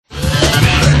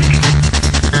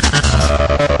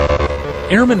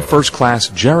Airman First Class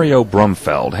Jerry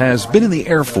Brumfeld has been in the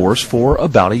Air Force for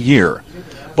about a year,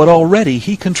 but already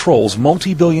he controls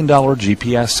multi-billion-dollar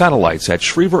GPS satellites at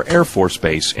Schriever Air Force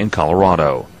Base in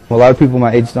Colorado. A lot of people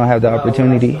my age don't have the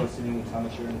opportunity,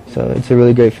 so it's a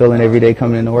really great feeling every day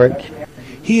coming into work.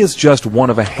 He is just one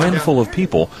of a handful of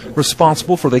people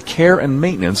responsible for the care and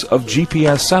maintenance of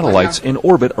GPS satellites in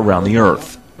orbit around the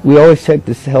Earth. We always check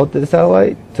the health of the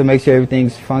satellite to make sure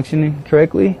everything's functioning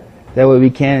correctly. That way we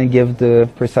can give the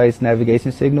precise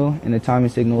navigation signal and the timing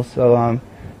signal. So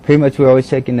pretty much we're always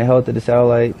checking the health of the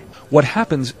satellite. What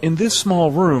happens in this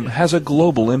small room has a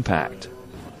global impact.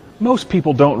 Most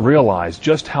people don't realize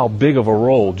just how big of a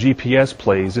role GPS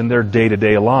plays in their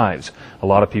day-to-day lives. A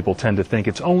lot of people tend to think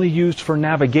it's only used for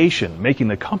navigation, making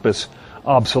the compass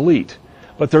obsolete.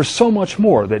 But there's so much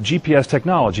more that GPS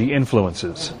technology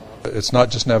influences. It's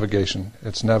not just navigation,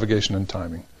 it's navigation and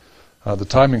timing. The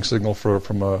timing signal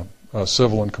from a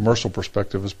civil and commercial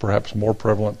perspective is perhaps more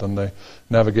prevalent than the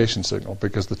navigation signal,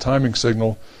 because the timing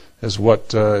signal is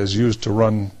what is used to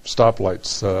run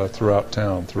stoplights throughout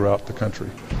town, throughout the country.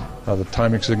 The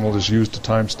timing signal is used to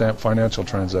timestamp financial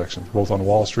transactions, both on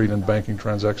Wall Street and banking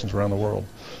transactions around the world.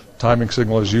 Timing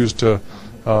signal is used to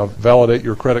validate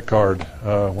your credit card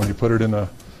when you put it in an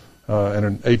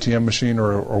ATM machine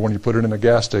or when you put it in a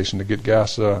gas station to get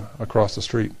gas across the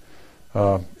street.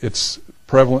 It's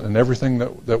prevalent in everything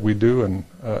that we do and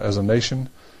as a nation,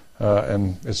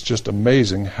 and it's just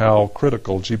amazing how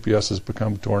critical GPS has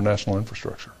become to our national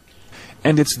infrastructure.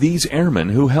 And it's these airmen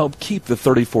who help keep the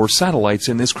 34 satellites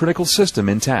in this critical system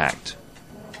intact.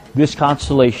 This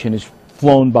constellation is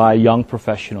flown by young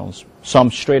professionals,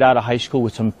 some straight out of high school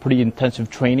with some pretty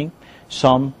intensive training,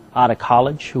 some out of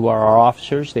college who are our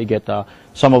officers. They get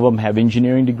some of them have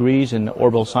engineering degrees and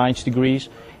orbital science degrees,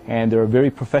 and they're a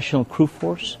very professional crew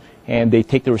force, and they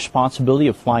take the responsibility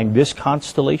of flying this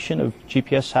constellation of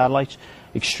GPS satellites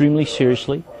extremely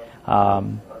seriously.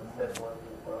 And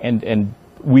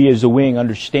we as a wing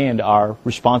understand our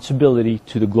responsibility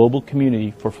to the global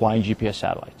community for flying GPS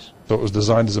satellites. So it was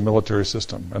designed as a military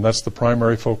system, and that's the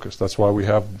primary focus. That's why we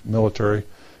have military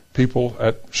people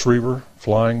at Schriever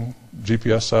flying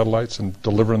GPS satellites and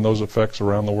delivering those effects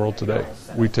around the world today.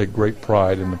 We take great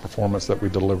pride in the performance that we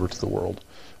deliver to the world.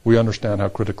 We understand how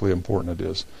critically important it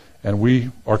is, and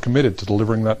we are committed to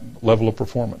delivering that level of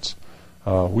performance.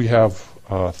 We have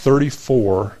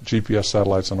 34 GPS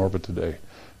satellites on orbit today.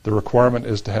 The requirement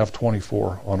is to have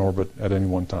 24 on orbit at any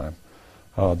one time.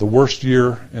 The worst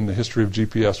year in the history of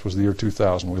GPS was the year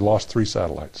 2000. We lost 3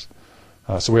 satellites.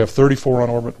 So we have 34 on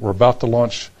orbit. We're about to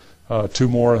launch 2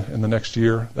 more in the next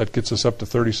year. That gets us up to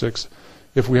 36.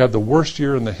 If we had the worst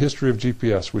year in the history of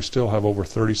GPS, we still have over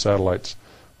 30 satellites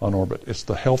on orbit. It's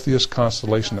the healthiest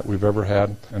constellation that we've ever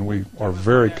had, and we are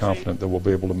very confident that we'll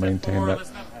be able to maintain that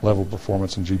level of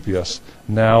performance in GPS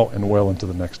now and well into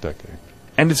the next decade.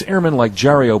 And it's airmen like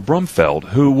Jerry Brumfeld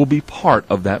who will be part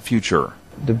of that future.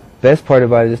 The best part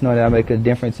about it is knowing that I make a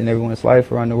difference in everyone's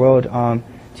life around the world.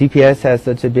 GPS has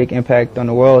such a big impact on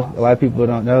the world. A lot of people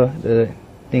don't know the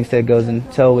things that goes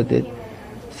into with it.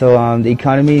 So the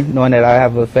economy, knowing that I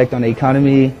have an effect on the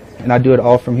economy, and I do it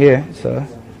all from here, so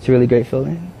it's a really great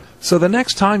feeling. So the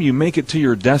next time you make it to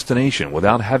your destination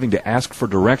without having to ask for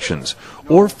directions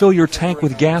or fill your tank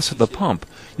with gas at the pump,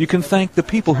 you can thank the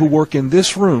people who work in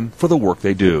this room for the work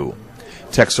they do.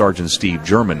 Tech Sergeant Steve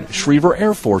German, Schriever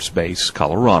Air Force Base,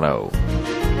 Colorado.